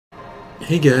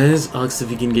Hey guys, Alex the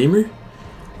Vegan Gamer.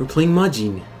 We're playing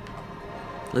Majin.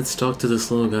 Let's talk to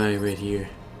this little guy right here.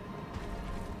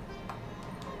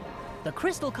 The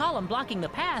crystal column blocking the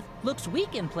path looks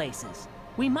weak in places.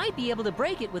 We might be able to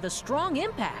break it with a strong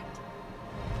impact.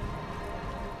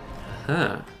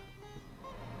 Aha.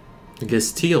 I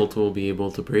guess Tealt will be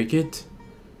able to break it.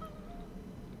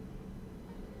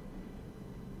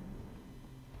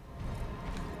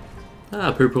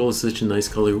 Ah, purple is such a nice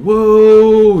color.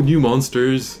 Whoa! New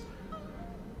monsters!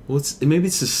 Well, maybe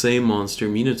it's the same monster,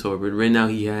 Minotaur, but right now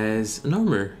he has an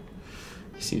armor.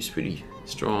 He seems pretty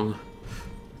strong.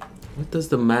 What does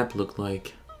the map look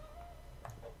like?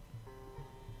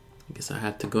 I guess I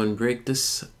have to go and break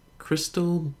this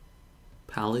Crystal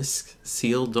Palace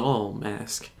Seal Doll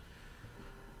mask.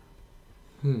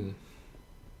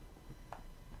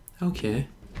 Okay.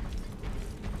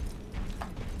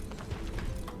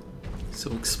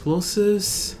 So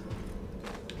explosives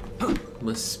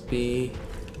must be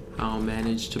how I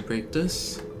managed to break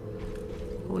this.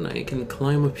 Oh, now I can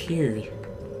climb up here.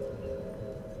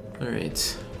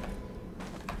 Alright.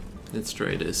 Let's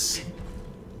try this.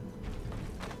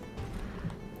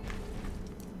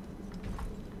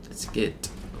 Let's get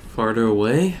farther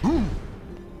away.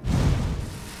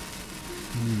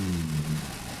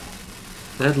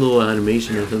 That little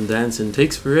animation of him dancing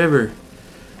takes forever.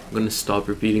 I'm gonna stop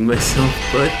repeating myself,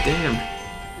 but damn,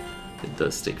 it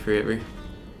does take forever.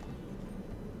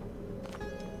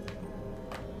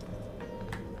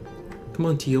 Come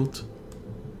on, Tealt.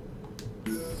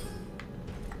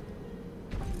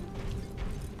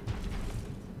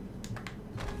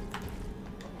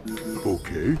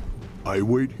 Okay, I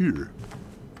wait here.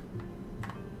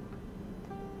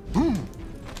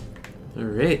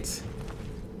 Alright.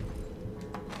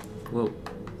 Whoa.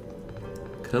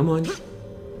 Come on.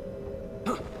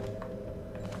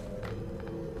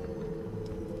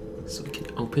 So we can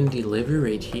open the lever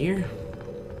right here.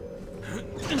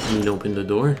 And open the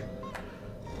door.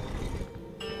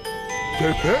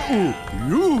 Pepe,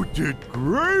 you did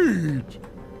great!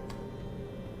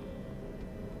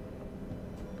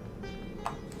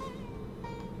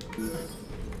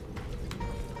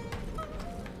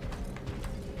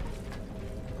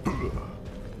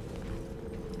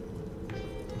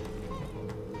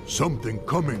 Something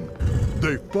coming.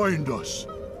 They find us.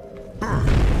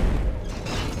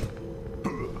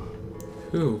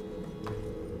 Who?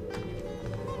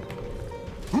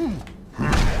 Can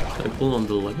I pull on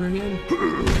the lever again?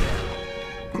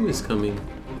 Who is coming?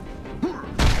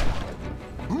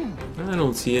 I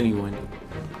don't see anyone.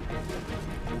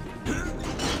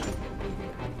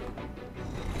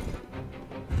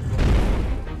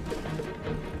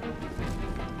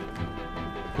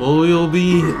 Well, we'll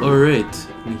be alright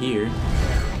in here.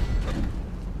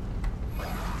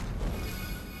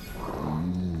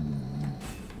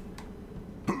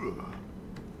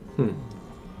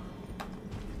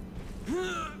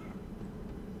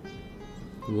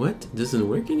 What? Doesn't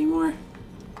work anymore?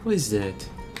 What is that?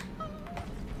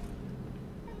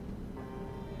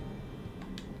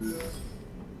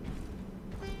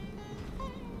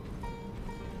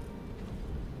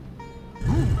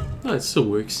 Oh, it still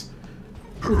works.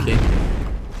 Okay.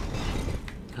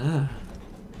 Ah.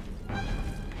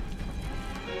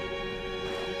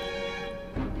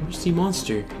 Where's the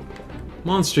monster?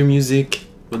 Monster music,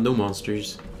 but no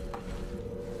monsters.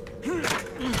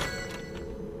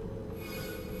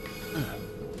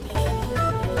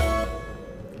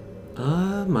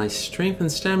 My strength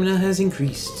and stamina has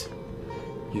increased.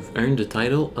 You've earned the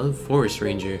title of Forest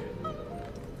Ranger.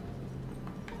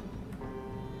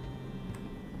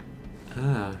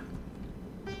 Ah.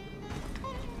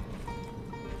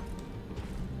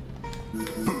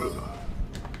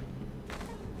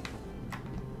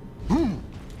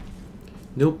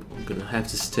 Nope, I'm gonna have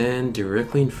to stand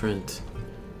directly in front.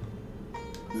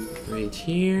 Right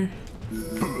here.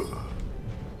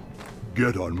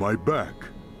 Get on my back.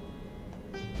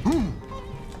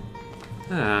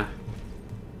 Ah.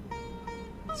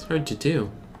 It's hard to do.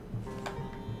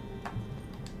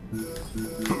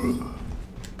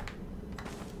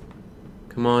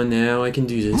 Come on now, I can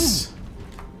do this.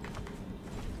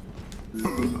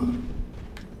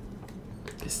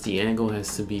 Guess the angle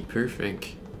has to be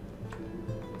perfect.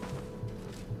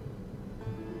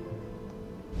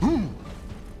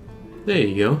 There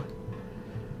you go.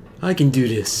 I can do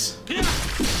this.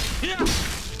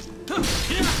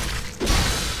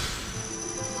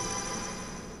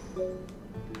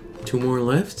 Two more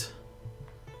left?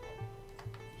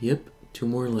 Yep, two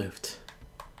more left.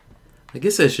 I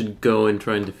guess I should go and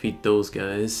try and defeat those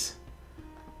guys.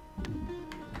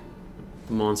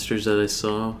 The monsters that I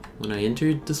saw when I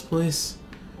entered this place.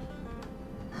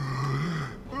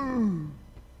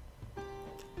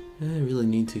 I really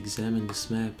need to examine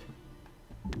this map.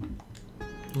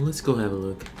 Well, let's go have a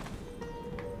look.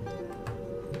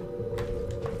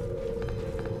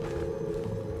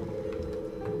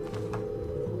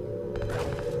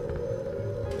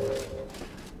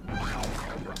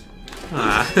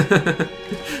 Ah.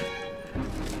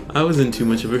 I was in too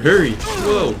much of a hurry.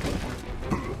 Whoa.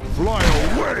 Fly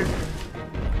away!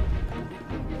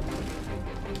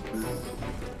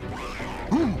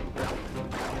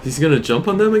 He's gonna jump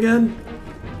on them again?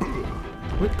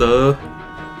 What the?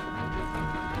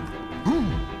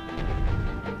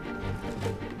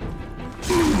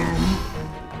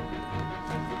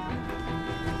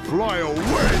 Fly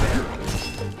away!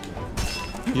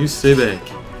 You stay back.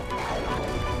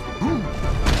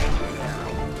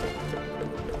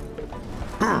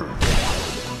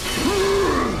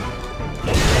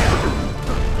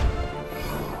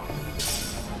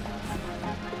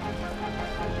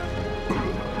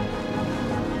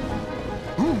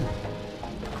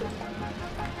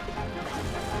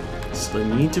 So I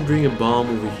need to bring a bomb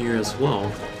over here as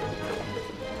well.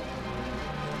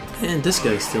 And this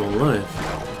guy's still alive.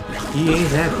 He ain't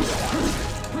happy.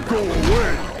 Go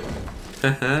away!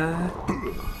 Haha.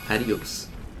 Adios.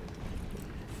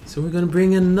 So we're gonna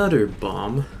bring another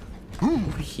bomb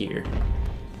over here.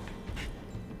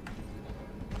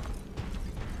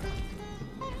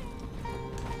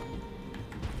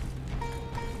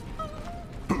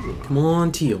 Come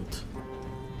on, Tilt.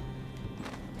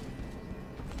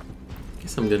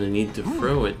 Guess I'm gonna need to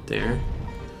throw it there.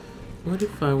 What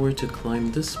if I were to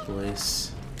climb this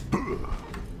place?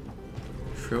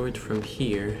 Throw it from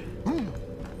here.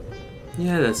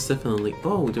 Yeah, that's definitely...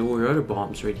 Oh, there were other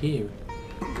bombs right here.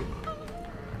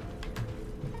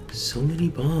 So many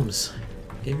bombs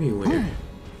everywhere.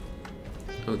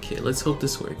 Okay, let's hope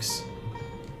this works.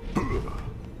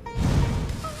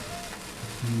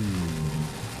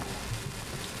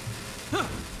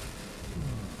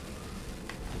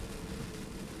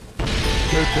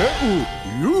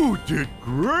 You did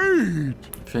great!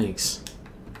 Thanks.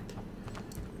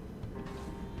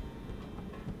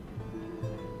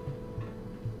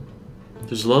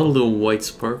 There's a lot of little white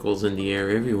sparkles in the air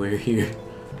everywhere here.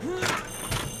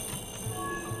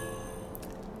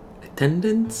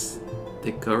 Attendance?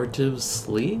 Decorative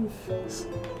sleeves?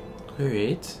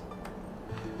 Alright.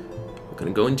 We're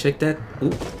gonna go and check that.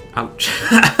 Ooh, ouch.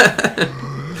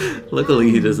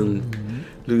 Luckily he doesn't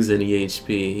lose any HP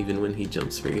even when he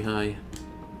jumps very high.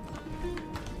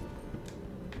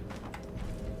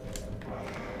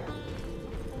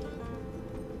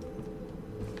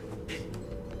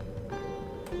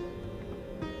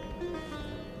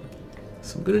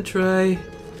 So I'm gonna try...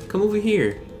 Come over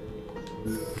here.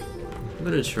 I'm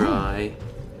gonna try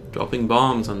dropping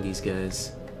bombs on these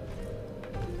guys.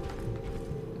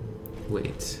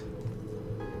 Wait.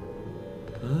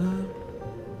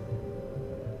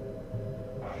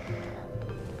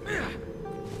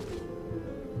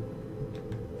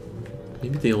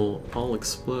 Maybe they'll all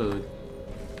explode.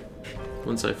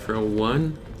 Once I throw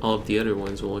one, all of the other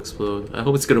ones will explode. I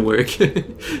hope it's gonna work.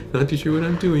 Not too sure what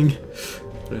I'm doing,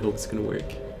 but I hope it's gonna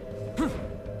work. And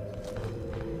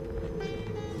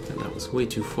that was way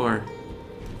too far.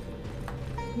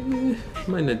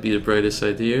 Might not be the brightest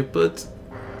idea, but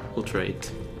we'll try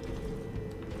it.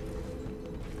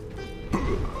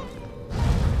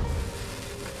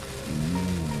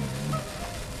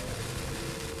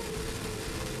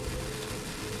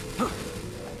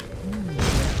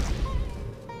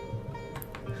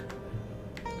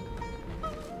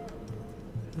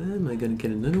 Am I gonna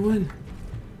get another one?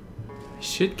 I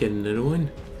should get another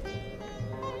one.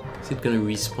 Is it gonna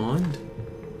respawn?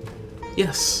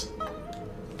 Yes!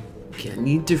 Okay, I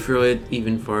need to throw it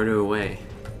even farther away.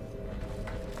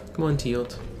 Come on,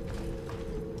 Tilt.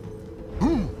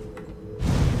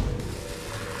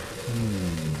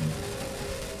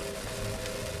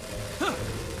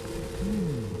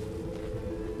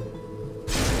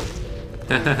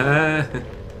 Hahaha!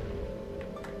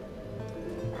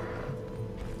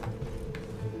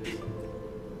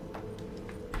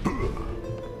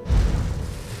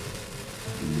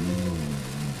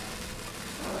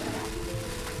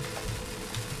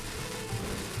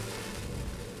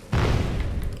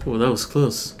 Oh, that was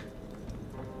close.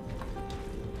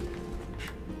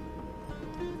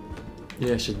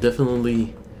 Yeah, I should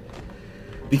definitely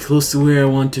be close to where I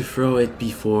want to throw it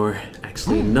before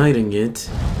actually igniting it.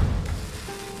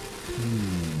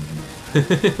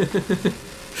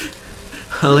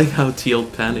 I like how Teal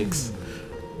panics.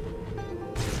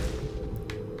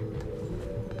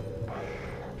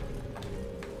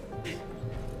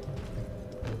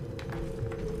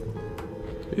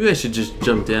 Maybe I should just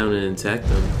jump down and attack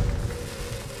them.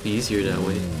 Be easier that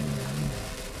way.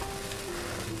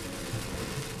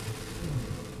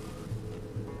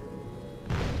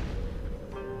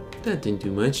 That didn't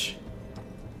do much.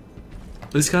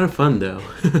 But it's kind of fun though.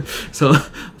 So I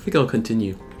think I'll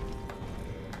continue.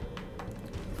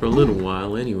 For a little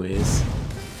while anyways.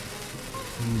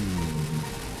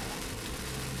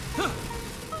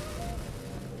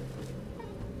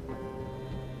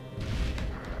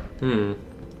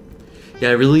 Yeah,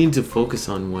 I really need to focus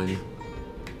on one.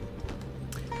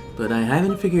 But I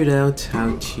haven't figured out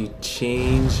how to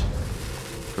change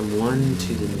from one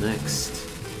to the next.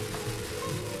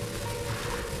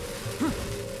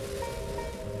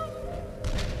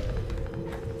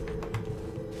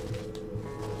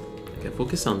 Okay,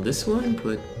 focus on this one,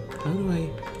 but how do I...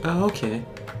 Oh, okay.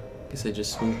 Guess I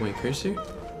just move my cursor.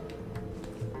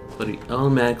 But it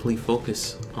automatically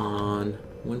focus on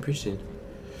one person.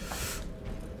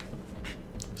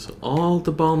 So all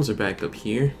the bombs are back up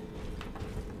here.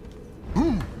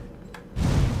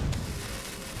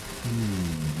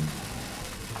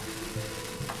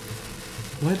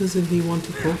 Why doesn't he want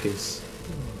to focus?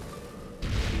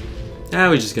 Ah,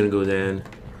 we're just gonna go down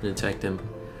and attack them.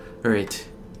 Alright,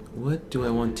 what do I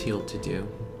want Teal to do?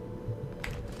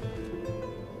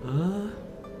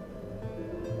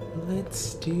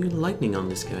 Let's do lightning on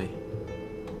this guy.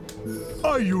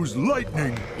 I use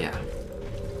lightning. Yeah.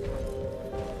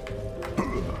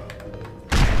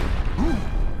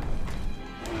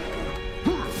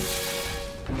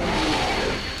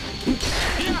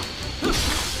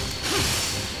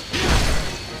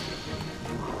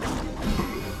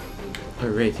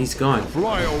 Alright, he's gone.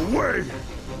 Fly away!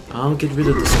 I'll get rid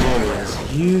of the small ones.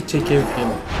 You take care of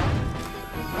him.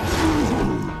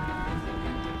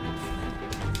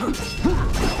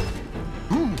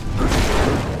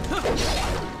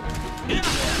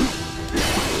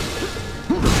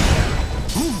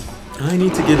 I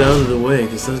need to get out of the way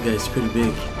because this guy's pretty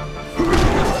big.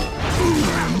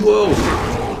 Whoa!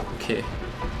 Okay.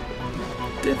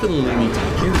 Definitely need to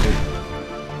be careful.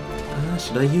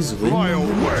 Should I use wind? Fly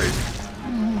away!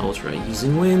 I'll try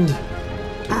using wind.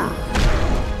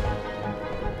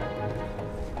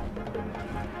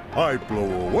 I blow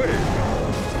away.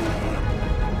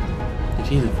 Did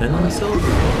he defend himself?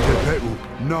 Geppetto,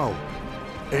 now.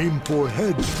 Aim for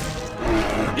head.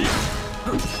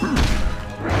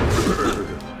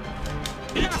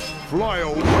 Fly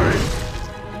away.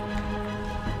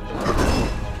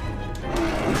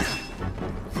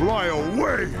 Fly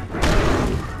away.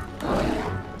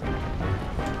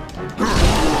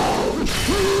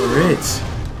 Alright.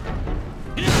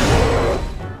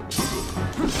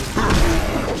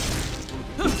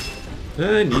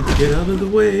 I need to get out of the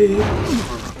way.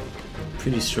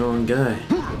 Pretty strong guy.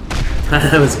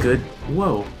 That was good.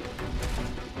 Whoa.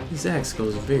 His axe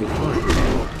goes very far.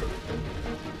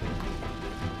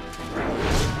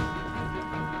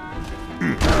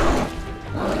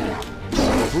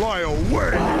 Fly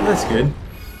away. That's good.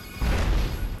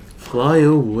 Fly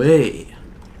away.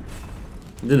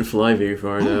 Didn't fly very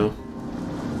far though.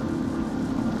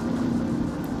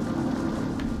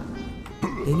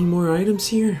 Any more items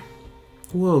here?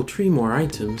 Whoa, 3 more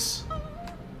items.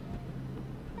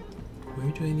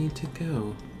 Where do I need to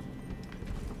go?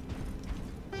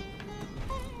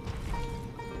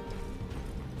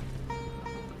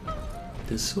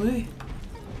 This way?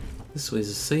 This way's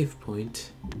a save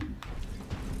point.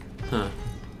 Huh.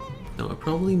 No, I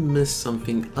probably missed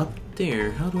something up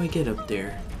there. How do I get up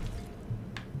there?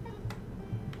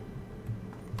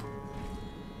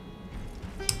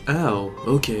 Oh,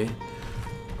 okay.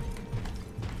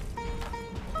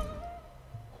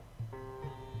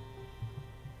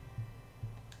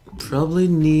 Probably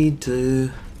need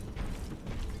to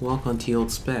walk on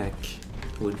Teal's back,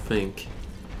 I would think.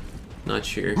 Not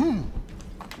sure.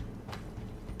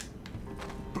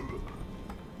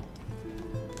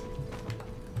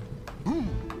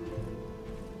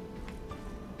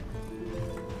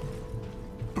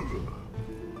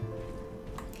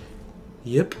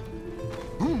 Yep.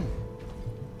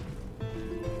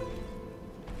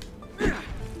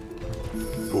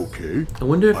 Okay. I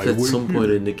wonder if I at wait some here.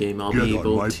 point in the game I'll Get be on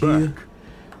able my to back.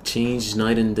 change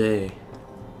night and day.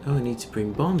 Oh, I need to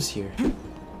bring bombs here.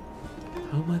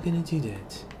 How am I gonna do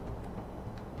that?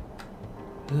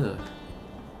 Ugh.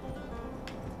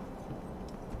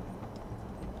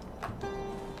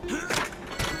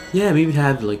 Yeah, maybe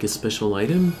have like a special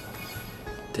item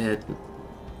that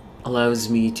allows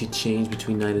me to change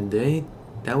between night and day.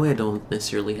 That way I don't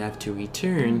necessarily have to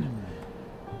return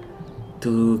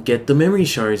to get the memory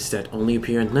shards that only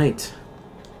appear at night.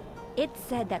 It's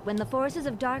said that when the forces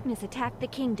of darkness attacked the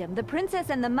kingdom, the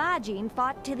princess and the Majin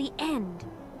fought to the end.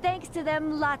 Thanks to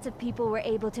them, lots of people were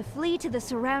able to flee to the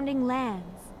surrounding lands.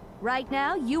 Right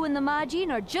now, you and the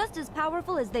Majin are just as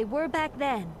powerful as they were back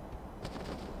then.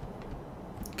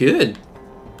 Good.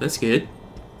 That's good.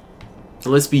 So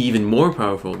let's be even more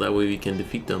powerful, that way we can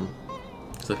defeat them.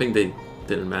 Because I think they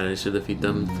didn't manage to defeat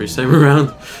them the first time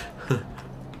around.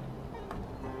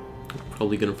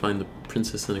 Probably gonna find the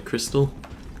princess and a crystal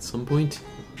at some point.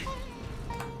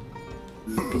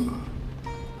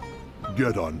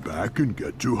 Get on back and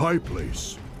get to high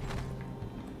place.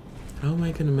 How am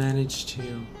I gonna manage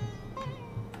to...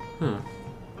 Huh.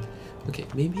 Okay,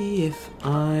 maybe if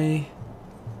I...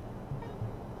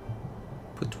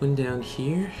 put one down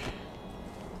here?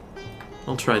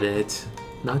 I'll try that.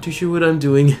 Not too sure what I'm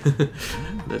doing.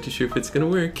 Not too sure if it's gonna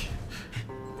work.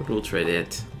 But we'll try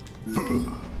that.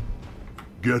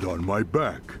 Get on my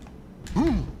back.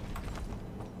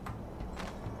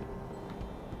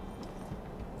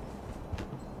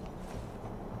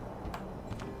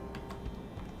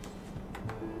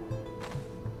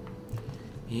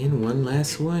 And one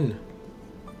last one.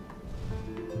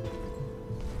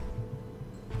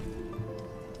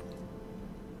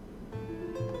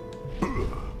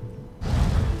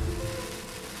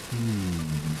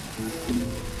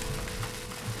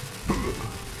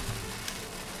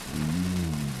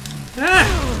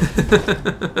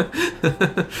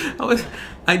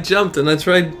 I jumped and I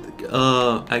tried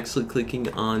actually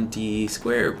clicking on the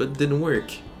square, but it didn't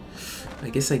work. I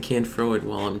guess I can't throw it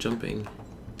while I'm jumping.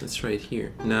 That's right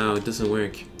here. No, it doesn't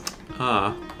work.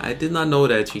 Ah, I did not know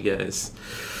that, you guys.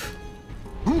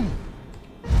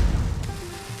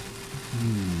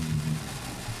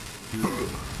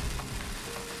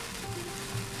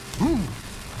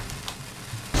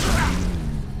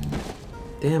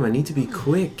 Damn, I need to be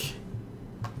quick.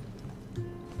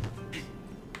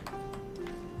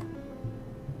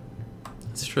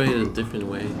 Let's try it a different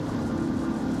way.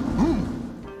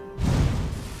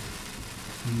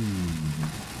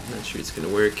 Not sure it's gonna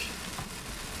work.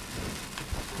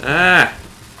 Ah!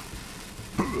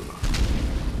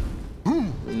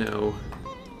 No.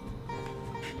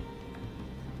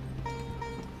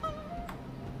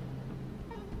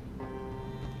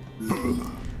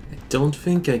 I don't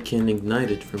think I can ignite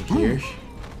it from here.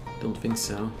 Don't think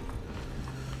so.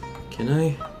 Can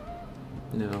I?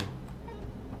 No.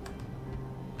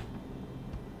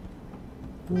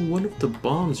 Ooh, one of the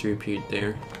bombs reappeared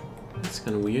there. That's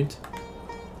kind of weird.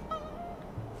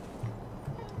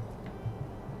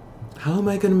 How am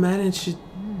I gonna manage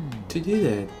to do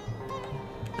that?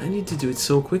 I need to do it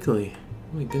so quickly.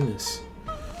 Oh my goodness.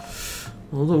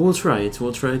 Well, we'll try it.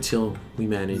 We'll try it till we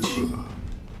manage.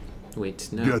 Wait,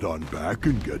 no. Get on back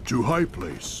and get to high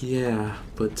place. Yeah,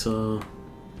 but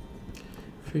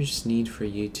first need for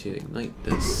you to ignite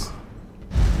this.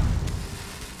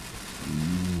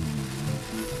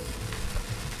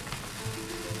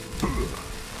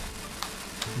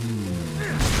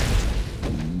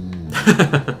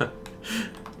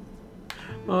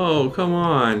 Oh, come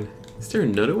on. Is there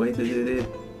another way to do it?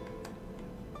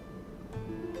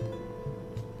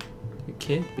 It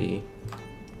can't be.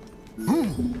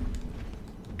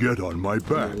 Get on my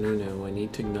back. No, I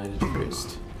need to ignite it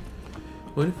first.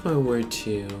 What if I were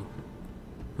to...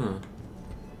 Huh.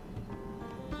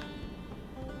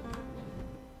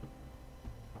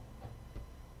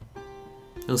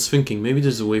 I was thinking, maybe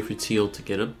there's a way for Teal to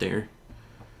get up there.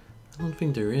 I don't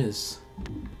think there is.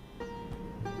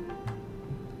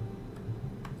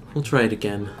 We'll try it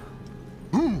again.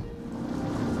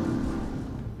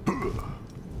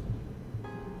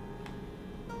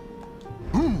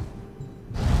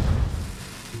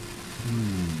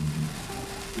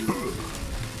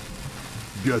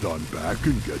 Get on back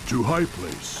and get to high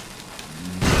place.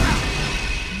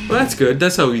 Well, that's good.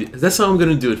 That's how I'm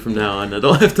gonna do it from now on. I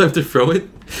don't have time to throw it,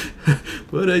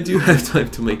 but I do have time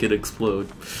to make it explode.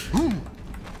 Well,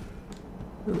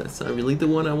 that's not really the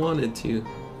one I wanted to.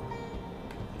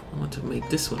 I want to make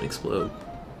this one explode.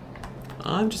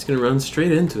 I'm just gonna run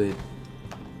straight into it.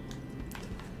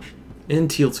 And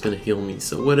Teal's gonna heal me,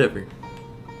 so whatever.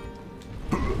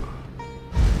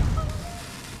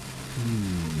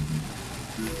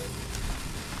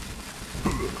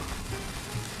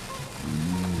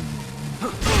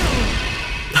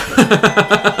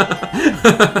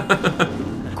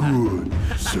 Good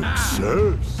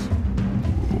success.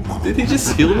 Did he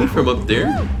just heal me from up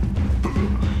there?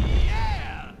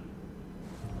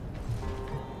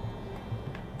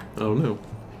 I don't know.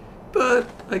 But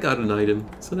I got an item,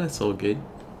 so that's all good.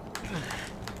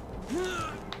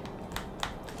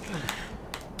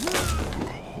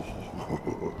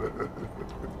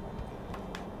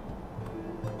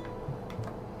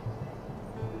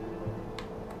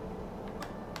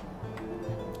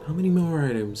 How many more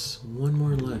items? One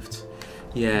more left.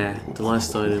 Yeah, the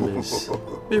last item is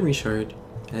memory shard,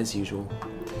 as usual.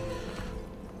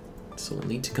 So I'll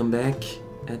need to come back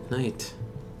at night.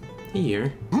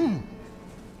 Here.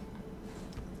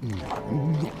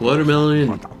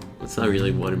 Watermelon! It's not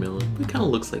really watermelon, but it kind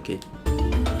of looks like it.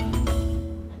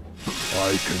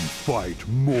 I can fight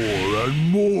more and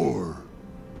more.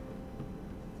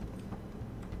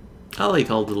 I like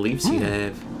all the leaves you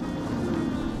have.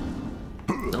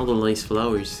 All the nice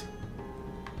flowers.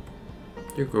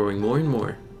 They're growing more and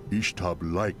more. Ishtab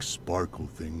likes sparkle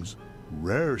things.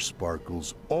 Rare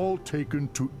sparkles all taken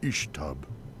to Ishtab.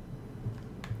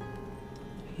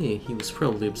 Hey, he was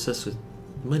probably obsessed with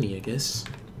money, I guess.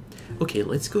 Okay,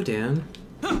 let's go down.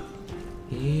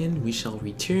 And we shall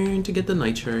return to get the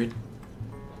night shard.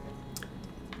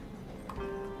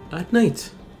 At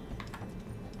night.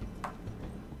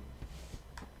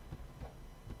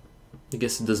 I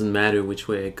guess it doesn't matter which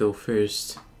way I go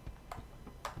first.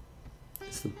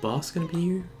 Is the boss gonna be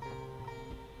here?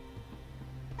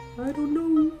 I don't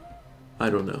know. I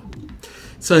don't know.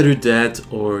 It's either that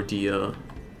or the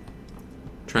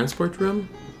transport room?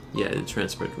 Yeah, the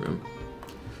transport room.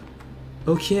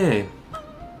 Okay.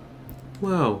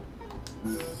 Wow.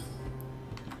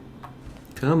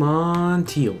 Come on,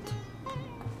 Teal'c.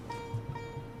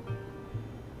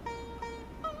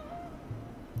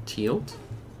 Teal'c?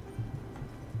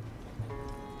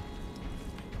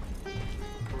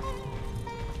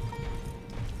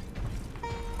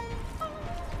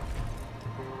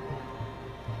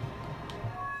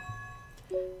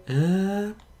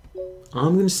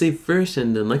 I'm gonna save first,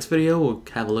 and the next video we'll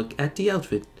have a look at the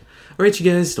outfit. Alright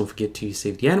you guys, don't forget to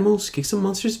save the animals, kick some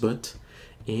monsters' butt,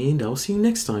 and I'll see you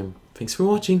next time. Thanks for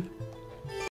watching.